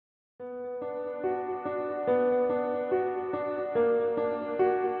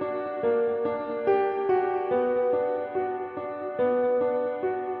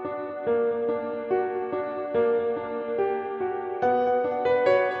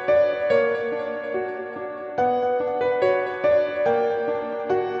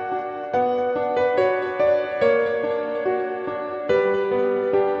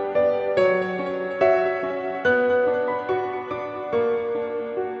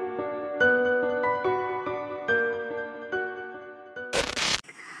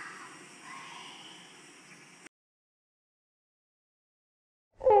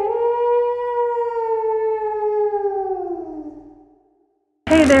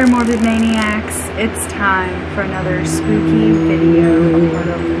there, morbid maniacs. It's time for another spooky video, a part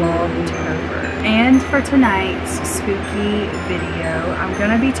of VLOGTOBER. And for tonight's spooky video, I'm going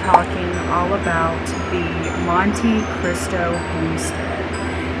to be talking all about the Monte Cristo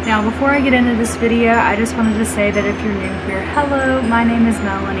Homestead. Now, before I get into this video, I just wanted to say that if you're new here, hello, my name is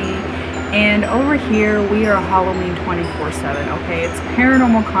Melanie. And over here, we are Halloween 24/7, okay? It's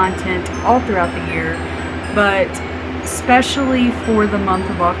paranormal content all throughout the year, but especially for the month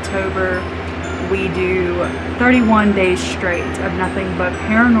of October, we do 31 days straight of nothing but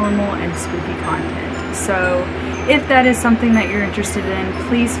paranormal and spooky content. So if that is something that you're interested in,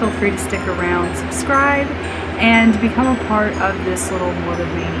 please feel free to stick around, subscribe, and become a part of this little morbid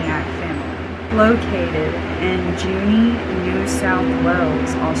maniac family. Located in Junee, New South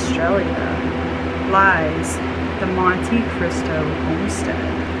Wales, Australia, lies the Monte Cristo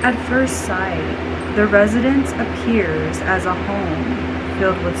Homestead. At first sight, the residence appears as a home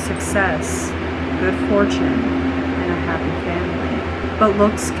filled with success, good fortune, and a happy family, but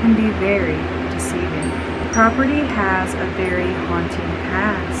looks can be very deceiving. The property has a very haunting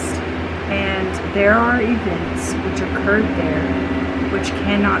past, and there are events which occurred there which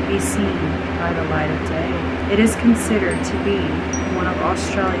cannot be seen by the light of day. It is considered to be one of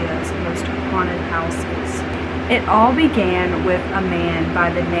Australia's most haunted houses. It all began with a man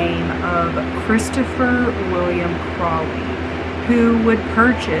by the name of Christopher William Crawley, who would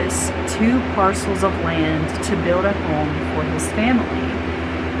purchase 2 parcels of land to build a home for his family.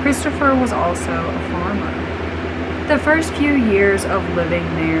 Christopher was also a farmer. The first few years of living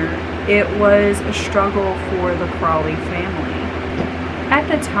there, it was a struggle for the Crawley family. At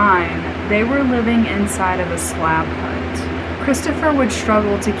the time, they were living inside of a slab hut. Christopher would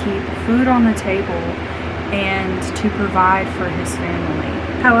struggle to keep food on the table and to provide for his family.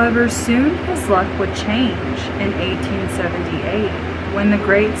 However, soon his luck would change in 1878 when the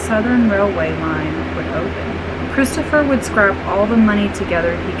Great Southern Railway line would open. Christopher would scrap all the money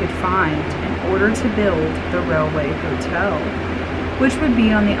together he could find in order to build the Railway Hotel, which would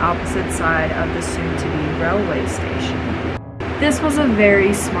be on the opposite side of the soon-to-be railway station. This was a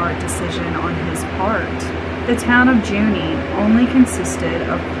very smart decision on his part. The town of Junee only consisted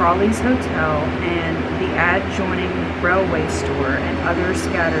of Crawley's Hotel and the adjoining railway store and other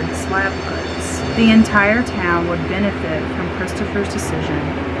scattered slab huts. The entire town would benefit from Christopher's decision,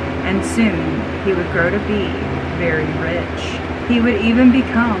 and soon he would grow to be very rich. He would even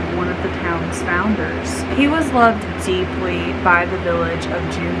become one of the town's founders. He was loved deeply by the village of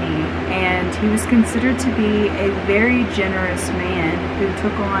Junee, and he was considered to be a very generous man who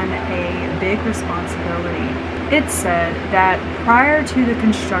took on a big responsibility. It's said that prior to the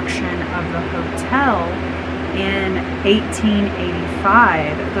construction of the hotel in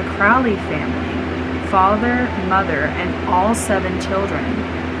 1885, the Crawley family, father, mother, and all 7 children,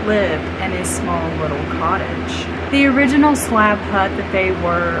 lived in a small little cottage. The original slab hut that they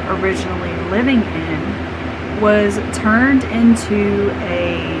were originally living in was turned into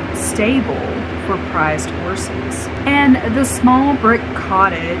a stable for prized horses. And the small brick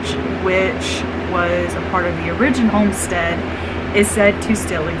cottage, which was a part of the original homestead, is said to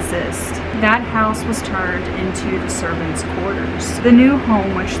still exist. That house was turned into the servants' quarters. The new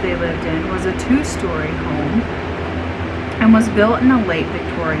home which they lived in was a 2-story home and was built in a late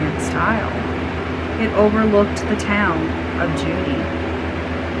Victorian style. It overlooked the town of Junee.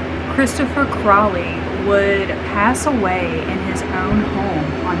 Christopher Crawley would pass away in his own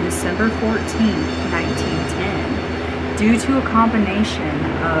home on December 14, 1910, due to a combination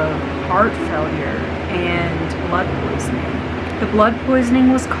of heart failure and blood poisoning. The blood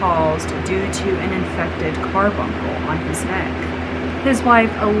poisoning was caused due to an infected carbuncle on his neck. His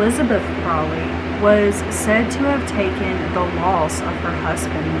wife, Elizabeth Crawley, was said to have taken the loss of her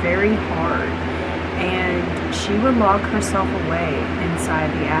husband very hard, and she would lock herself away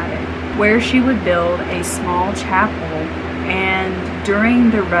inside the attic, where she would build a small chapel, and during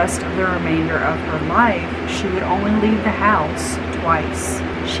the rest of the remainder of her life, she would only leave the house twice.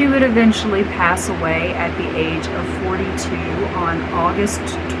 She would eventually pass away at the age of 42 on August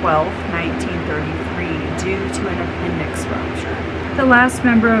 12, 1933, due to an appendix rupture. The last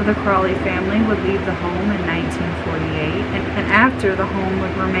member of the Crawley family would leave the home in 1948, and after the home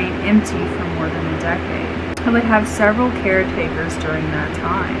would remain empty for more than a decade. It would have several caretakers during that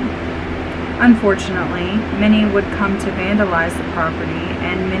time. Unfortunately, many would come to vandalize the property,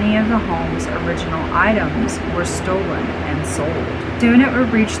 and many of the home's original items were stolen and sold. Soon it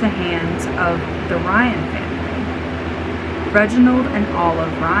would reach the hands of the Ryan family, Reginald and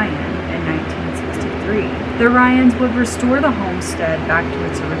Olive Ryan, in 1963. The Ryans would restore the homestead back to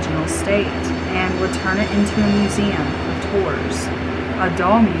its original state and would turn it into a museum for tours. a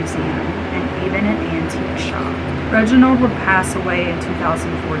doll museum, and even an antique shop. Reginald would pass away in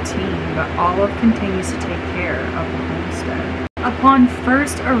 2014, but Olive continues to take care of the homestead. Upon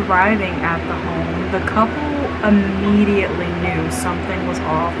first arriving at the home, the couple immediately knew something was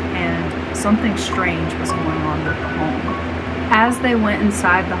off and something strange was going on with the home. As they went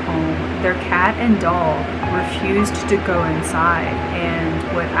inside the home, their cat and doll refused to go inside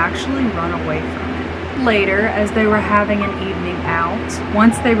and would actually run away from it. Later, as they were having an evening out,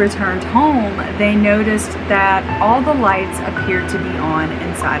 once they returned home, they noticed that all the lights appeared to be on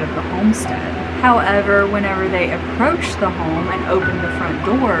inside of the homestead. However, whenever they approached the home and opened the front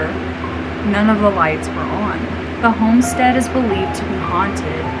door, none of the lights were on. The homestead is believed to be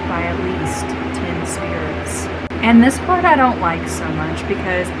haunted by at least 10 spirits. And this part I don't like so much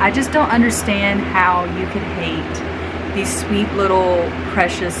because I just don't understand how you could hate these sweet little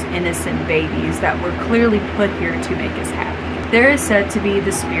precious innocent babies that were clearly put here to make us happy. There is said to be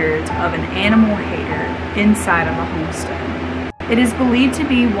the spirit of an animal hater inside of the homestead. It is believed to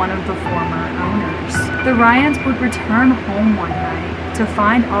be one of the former owners. The Ryans would return home one night to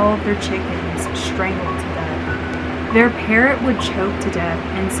find all of their chickens strangled to death. Their parrot would choke to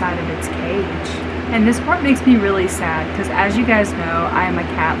death inside of its cage. And this part makes me really sad because, as you guys know, I am a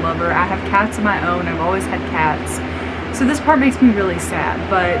cat lover. I have cats of my own. I've always had cats. So this part makes me really sad.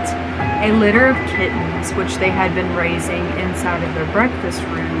 But a litter of kittens, which they had been raising inside of their breakfast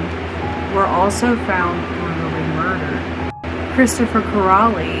room, were also found brutally murdered. Christopher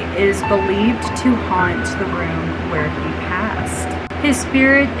Corrali is believed to haunt the room where he passed. His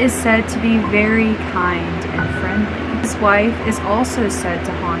spirit is said to be very kind and friendly. His wife is also said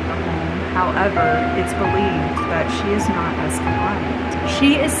to haunt the home. However, it's believed that she is not as kind.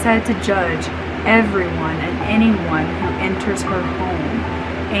 She is said to judge everyone and anyone who enters her home.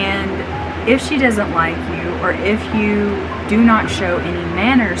 And if she doesn't like you, or if you do not show any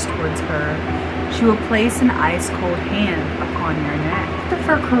manners towards her, she will place an ice-cold hand upon your neck.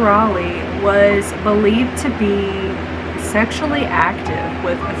 Christopher Corrali was believed to be sexually active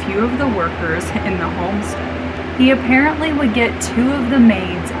with a few of the workers in the homestead. He apparently would get 2 of the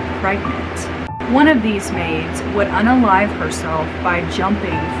maids pregnant. One of these maids would unalive herself by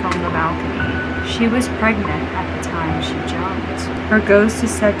jumping from the balcony. She was pregnant at the time she jumped. Her ghost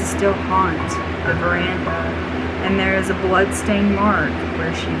is said to still haunt the veranda, and there is a blood-stained mark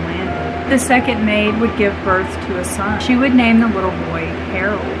where she landed. The second maid would give birth to a son. She would name the little boy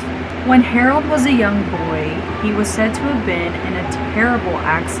Harold. When Harold was a young boy, he was said to have been in a terrible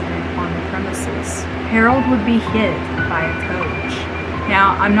accident on the premises. Harold would be hit by a coach.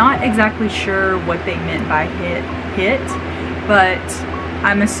 Now, I'm not exactly sure what they meant by hit, but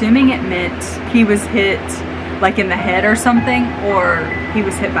I'm assuming it meant he was hit like in the head or something, or he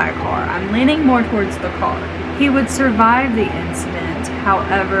was hit by a car. I'm leaning more towards the car. He would survive the incident,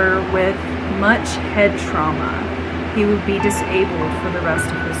 however, with much head trauma. He would be disabled for the rest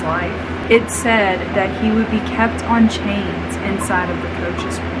of his life. It's said that he would be kept on chains inside of the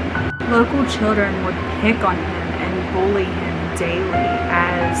coach's room. Local children would pick on him and bully him daily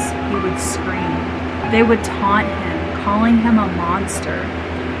as he would scream. They would taunt him, calling him a monster,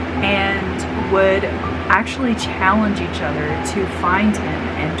 and would actually challenge each other to find him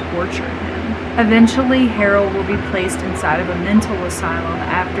and torture him. Eventually, Harold will be placed inside of a mental asylum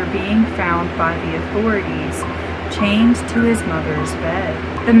after being found by the authorities chained to his mother's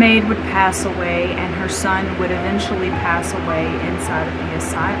bed. The maid would pass away and her son would eventually pass away inside of the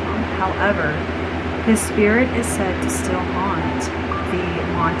asylum. However, his spirit is said to still haunt the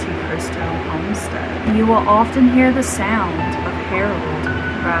Monte Cristo Homestead. You will often hear the sound of Harold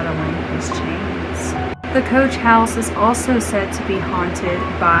rattling his chains. The coach house is also said to be haunted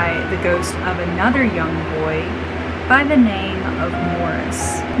by the ghost of another young boy by the name of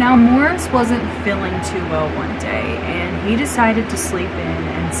Morris. Now, Morris wasn't feeling too well one day, and he decided to sleep in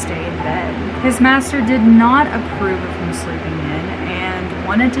and stay in bed. His master did not approve of him sleeping in and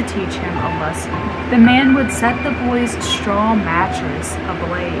wanted to teach him a lesson. The man would set the boy's straw mattress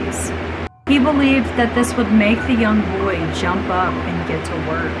ablaze. He believed that this would make the young boy jump up and get to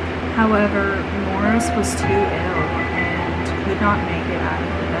work. However, Morris was too ill and could not make it out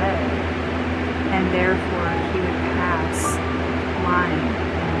of the bed, and therefore he would pass lying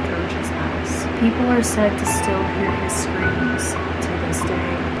in the coach's house. People are said to still hear his screams to this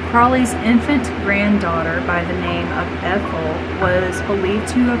day. Crawley's infant granddaughter by the name of Ethel was believed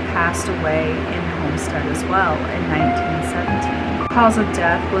to have passed away in the homestead as well in 1917. The cause of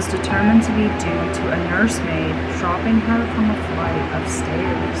death was determined to be due to a nursemaid dropping her from a flight of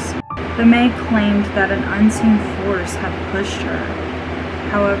stairs. The maid claimed that an unseen force had pushed her.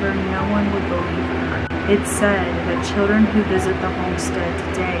 However, no one would believe her. It's said that children who visit the homestead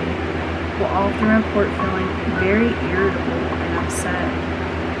today will often report feeling very irritable and upset.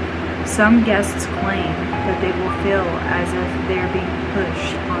 Some guests claim that they will feel as if they are being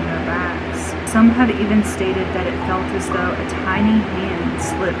pushed on their backs. Some have even stated that it felt as though a tiny hand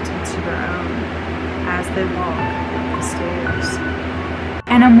slipped into their own as they walk up the stairs.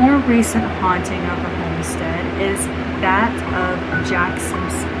 And a more recent haunting of the homestead is that of Jack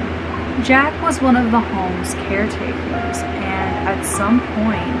Simpson. Jack was one of the home's caretakers, and at some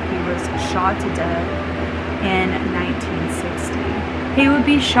point he was shot to death in 1960. He would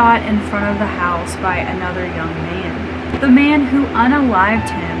be shot in front of the house by another young man. The man who unalived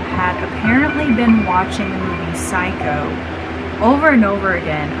him had apparently been watching the movie Psycho over and over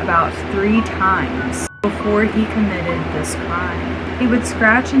again about 3 times before he committed this crime. He would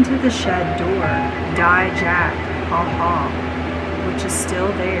scratch into the shed door, "Die Jack, ha ha," which is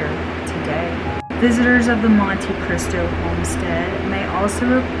still there today. Visitors of the Monte Cristo Homestead may also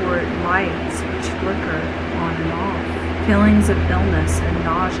report lights which flicker on and off, feelings of illness and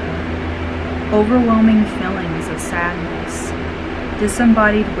nausea, overwhelming feelings of sadness,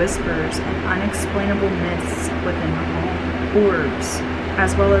 disembodied whispers and unexplainable mists within the home, orbs,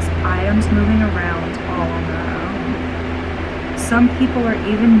 as well as items moving around all on their own. Some people are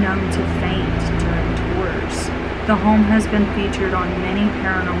even known to faint during tours. The home has been featured on many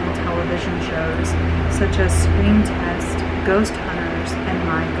paranormal television shows such as Scream Test, Ghost Hunters, and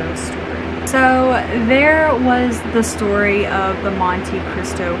My Ghost Story. So there was the story of the Monte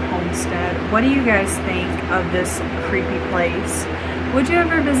Cristo Homestead. What do you guys think of this creepy place? Would you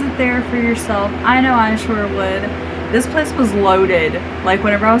ever visit there for yourself? I know I sure would. This place was loaded. Like,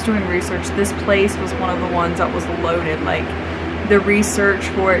 whenever I was doing research, this place was one of the ones that was loaded. Like, the research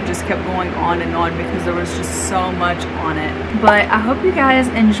for it just kept going on and on because there was just so much on it. But I hope you guys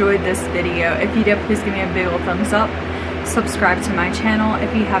enjoyed this video. If you did, please give me a big old thumbs up. Subscribe to my channel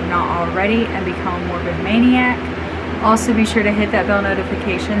if you have not already and become a morbid maniac. Also, be sure to hit that bell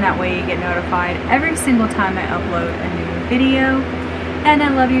notification. That way you get notified every single time I upload a new video. And I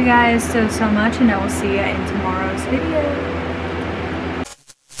love you guys so much, and I will see you in tomorrow's video.